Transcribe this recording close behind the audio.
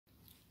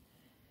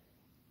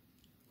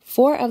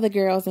4 of the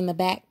girls in the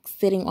back,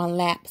 sitting on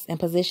laps and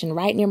positioned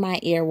right near my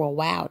ear, were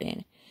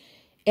wilding.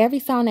 Every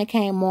song that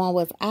came on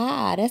was,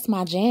 "Ah, that's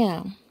my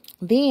jam."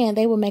 Then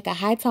they would make a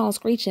high-toned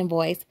screeching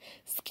voice,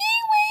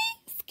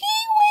 "Ski-wee,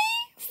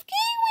 ski-wee,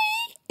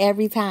 ski-wee,"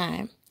 every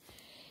time.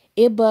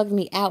 It bugged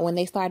me out when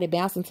they started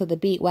bouncing to the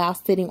beat while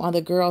sitting on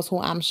the girls who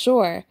I'm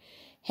sure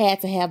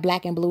had to have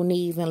black and blue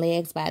knees and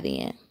legs by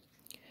then.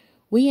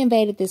 We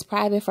invaded this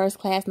private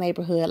first-class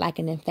neighborhood like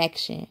an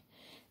infection.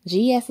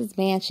 GS's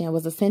mansion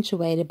was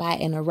accentuated by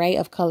an array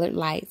of colored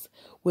lights,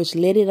 which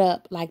lit it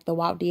up like the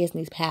Walt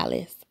Disney's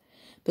palace.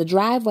 The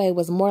driveway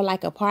was more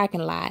like a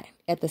parking lot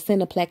at the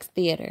Cineplex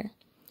Theater.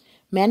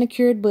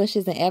 Manicured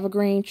bushes and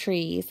evergreen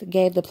trees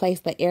gave the place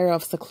the air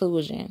of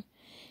seclusion.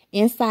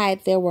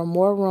 Inside, there were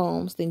more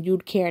rooms than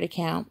you'd care to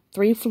count,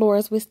 3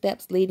 floors with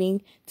steps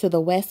leading to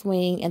the west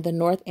wing and the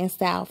north and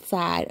south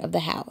side of the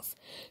house.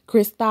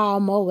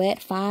 Cristal, Moet,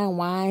 fine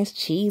wines,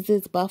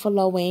 cheeses,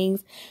 buffalo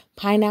wings,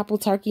 pineapple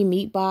turkey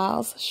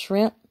meatballs,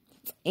 shrimp,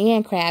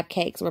 and crab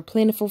cakes were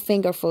plentiful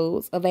finger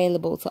foods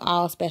available to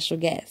all special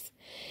guests.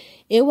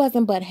 It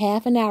wasn't but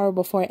half an hour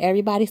before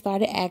everybody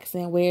started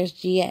asking, "Where's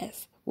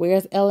GS?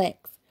 Where's LX?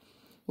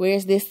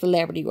 Where's this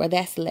celebrity or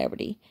that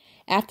celebrity?"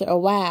 After a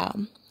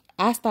while,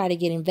 I started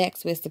getting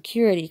vexed with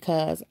security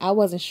because I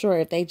wasn't sure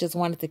if they just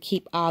wanted to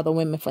keep all the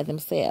women for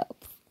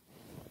themselves.